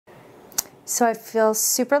So I feel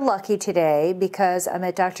super lucky today because I'm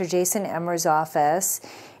at Dr. Jason Emer's office,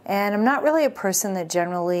 and I'm not really a person that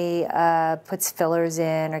generally puts fillers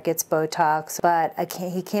in or gets Botox, but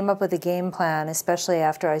he came up with a game plan, especially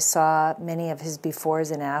after I saw many of his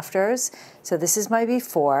befores and afters. So this is my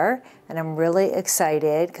before, and I'm really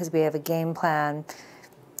excited because we have a game plan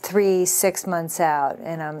 3-6 months out,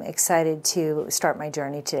 and I'm excited to start my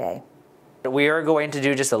journey today. We are going to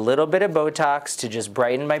do just a little bit of Botox to just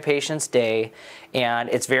brighten my patient's day, and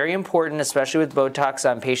it's very important, especially with Botox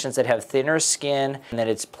on patients that have thinner skin, and that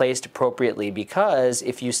it's placed appropriately, because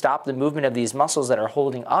if you stop the movement of these muscles that are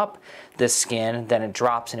holding up the skin, then it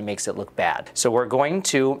drops and it makes it look bad. So we're going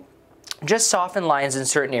to just soften lines in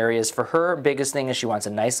certain areas. For her, biggest thing is she wants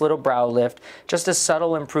a nice little brow lift, just a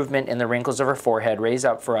subtle improvement in the wrinkles of her forehead. Raise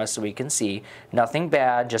up for us so we can see. Nothing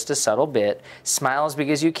bad, just a subtle bit. Smile as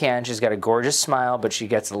big as you can. She's got a gorgeous smile, but she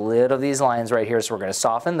gets a little of these lines right here, so we're going to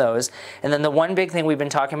soften those. And then the one big thing we've been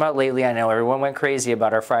talking about lately, I know everyone went crazy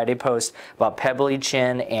about our Friday post about pebbly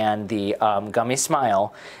chin and the gummy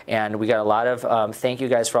smile. And we got a lot of thank you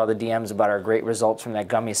guys for all the DMs about our great results from that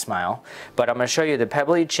gummy smile. But I'm going to show you the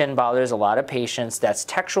pebbly chin bothers a lot of patients. That's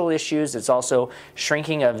textural issues. It's also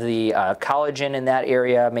shrinking of the collagen in that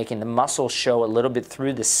area, making the muscle show a little bit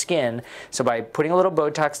through the skin. So by putting a little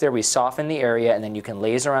Botox there, we soften the area, and then you can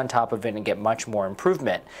laser on top of it and get much more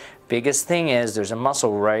improvement. Biggest thing is there's a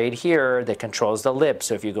muscle right here that controls the lip.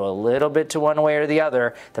 So if you go a little bit to one way or the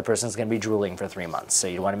other, the person's going to be drooling for 3 months. So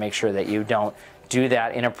you want to make sure that you don't do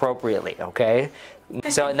that inappropriately, okay?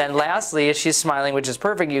 So, and then lastly, she's smiling, which is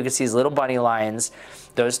perfect. You can see these little bunny lines.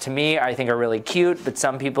 Those, to me, I think are really cute, but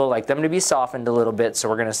some people like them to be softened a little bit, so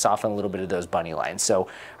we're going to soften a little bit of those bunny lines. So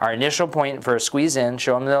our initial point for a squeeze in,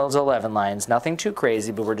 show them those 11 lines. Nothing too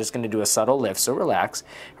crazy, but we're just going to do a subtle lift, so relax.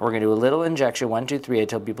 And we're going to do a little injection, 1, 2, 3. I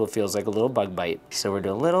tell people it feels like a little bug bite. So we're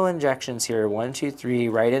doing little injections here, 1, 2, 3,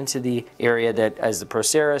 right into the area that as the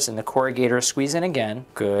procerus and the corrugator. Squeeze in again.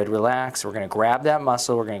 Good, relax. We're going to grab that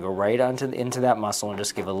muscle. We're going to go right into that muscle and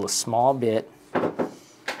just give a little small bit.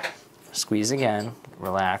 Squeeze again,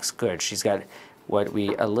 relax, good. She's got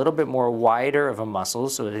a little bit more wider of a muscle,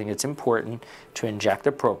 so I think it's important to inject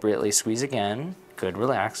appropriately. Squeeze again, good,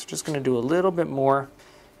 relax. Just gonna do a little bit more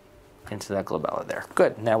into that glabella there.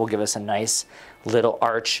 Good, and that will give us a nice little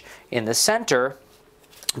arch in the center.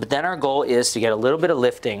 But then our goal is to get a little bit of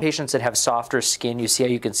lifting. Patients that have softer skin, you see how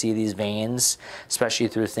you can see these veins, especially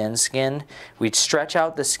through thin skin. We'd stretch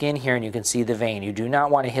out the skin here and you can see the vein. You do not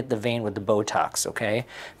want to hit the vein with the Botox, okay?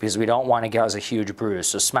 Because we don't want to cause a huge bruise.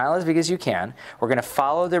 So smile as big as you can. We're going to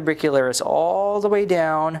follow the auricularis all the way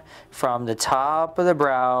down from the top of the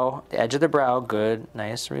brow, the edge of the brow. Good,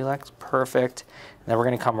 nice, relax, perfect. And then we're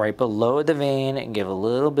going to come right below the vein and give a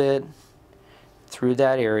little bit through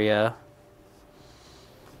that area.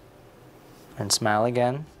 And smile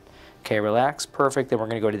again. Okay, relax, perfect. Then we're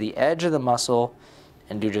going to go to the edge of the muscle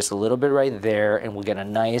and do just a little bit right there, and we'll get a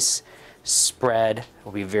nice spread. It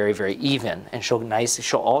will be very, very even. And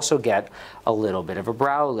she'll also get a little bit of a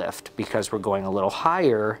brow lift because we're going a little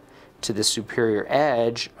higher to the superior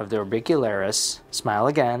edge of the orbicularis. Smile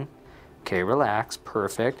again. Okay, relax,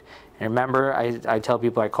 perfect. And remember, I tell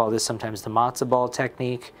people I call this sometimes the matzo ball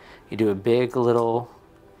technique. You do a big little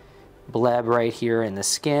bleb right here in the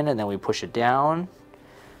skin, and then we push it down.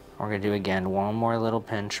 We're going to do again one more little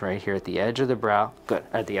pinch right here at the edge of the brow. Good,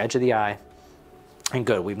 at the edge of the eye. And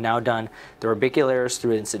good, we've now done the orbicularis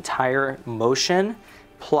through its entire motion,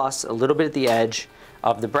 plus a little bit at the edge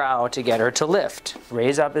of the brow to get her to lift.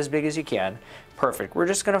 Raise up as big as you can. Perfect. We're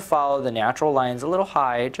just going to follow the natural lines a little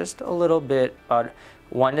high, just a little bit, about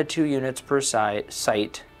 1 to 2 units per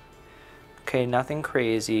site. Okay, nothing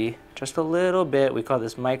crazy, just a little bit. We call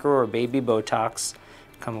this micro or baby Botox.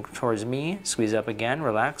 Come towards me, squeeze up again,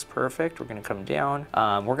 relax, perfect. We're gonna come down.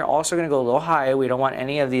 We're also gonna go a little high. We don't want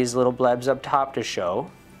any of these little blebs up top to show.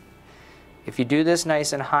 If you do this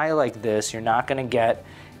nice and high like this, you're not gonna get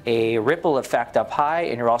a ripple effect up high,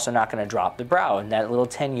 and you're also not gonna drop the brow. And that little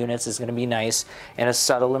 10 units is gonna be nice and a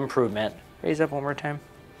subtle improvement. Raise up one more time.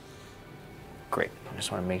 Great, I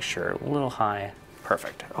just wanna make sure, a little high,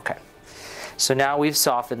 perfect, okay. So now we've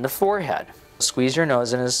softened the forehead. Squeeze your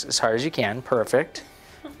nose in as hard as you can. Perfect.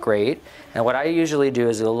 Great. And what I usually do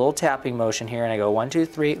is a little tapping motion here, and I go 1, 2,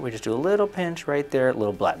 3. We just do a little pinch right there, a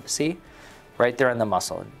little bleb. See? Right there on the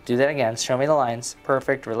muscle. Do that again. Show me the lines.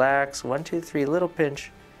 Perfect. Relax. 1, 2, 3. Little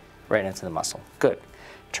pinch right into the muscle. Good.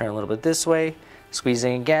 Turn a little bit this way.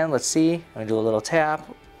 Squeezing again. Let's see. I'm going to do a little tap.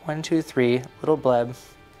 1, 2, 3. Little bleb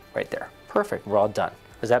right there. Perfect. We're all done.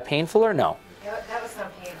 Was that painful or no? That was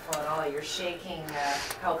not painful at all. your shaking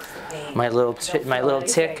helps the pain. My little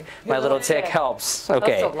tick helps.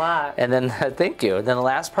 Okay. Helps a lot. And then thank you. And then the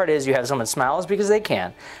last part is you have someone smiles because they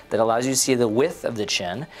can. That allows you to see the width of the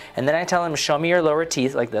chin. And then I tell them, show me your lower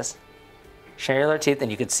teeth like this. Show me your lower teeth,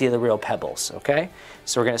 and you can see the real pebbles. Okay.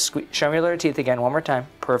 So we're going to show me your lower teeth again one more time.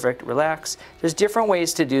 Perfect. Relax. There's different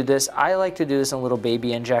ways to do this. I like to do this in little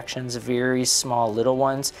baby injections, very small little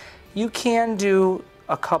ones. You can do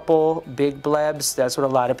a couple big blebs. That's what a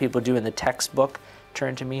lot of people do in the textbook.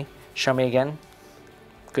 Turn to me. Show me again.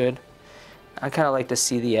 Good. I kind of like to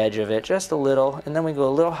see the edge of it just a little, and then we go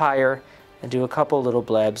a little higher and do a couple little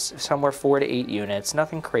blebs, somewhere 4 to 8 units,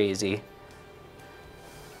 nothing crazy.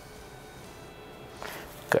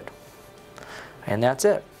 Good. And that's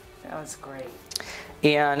it. That was great.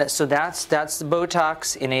 And so that's the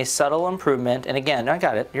Botox in a subtle improvement. And again, I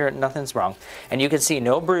got it. Nothing's wrong. And you can see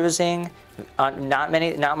no bruising, not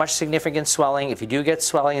much significant swelling. If you do get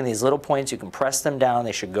swelling in these little points, you can press them down.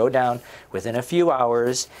 They should go down within a few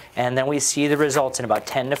hours. And then we see the results in about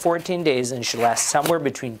 10 to 14 days, and it should last somewhere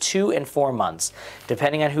between 2 and 4 months,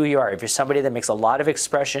 depending on who you are. If you're somebody that makes a lot of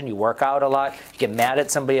expression, you work out a lot, you get mad at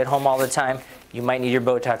somebody at home all the time, you might need your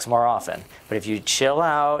Botox more often. But if you chill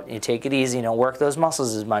out, you take it easy, you don't work those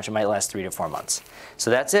muscles as much, it might last 3 to 4 months. So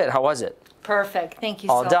that's it. How was it? Perfect. Thank you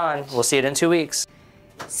so much. All done. We'll see it in 2 weeks.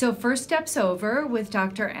 So first step's over with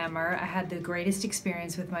Dr. Emer. I had the greatest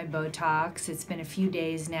experience with my Botox. It's been a few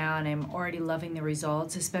days now, and I'm already loving the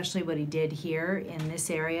results, especially what he did here in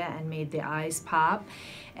this area and made the eyes pop.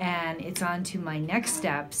 And it's on to my next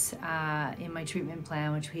steps in my treatment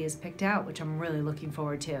plan, which he has picked out, which I'm really looking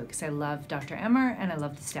forward to because I love Dr. Emer and I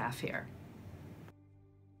love the staff here.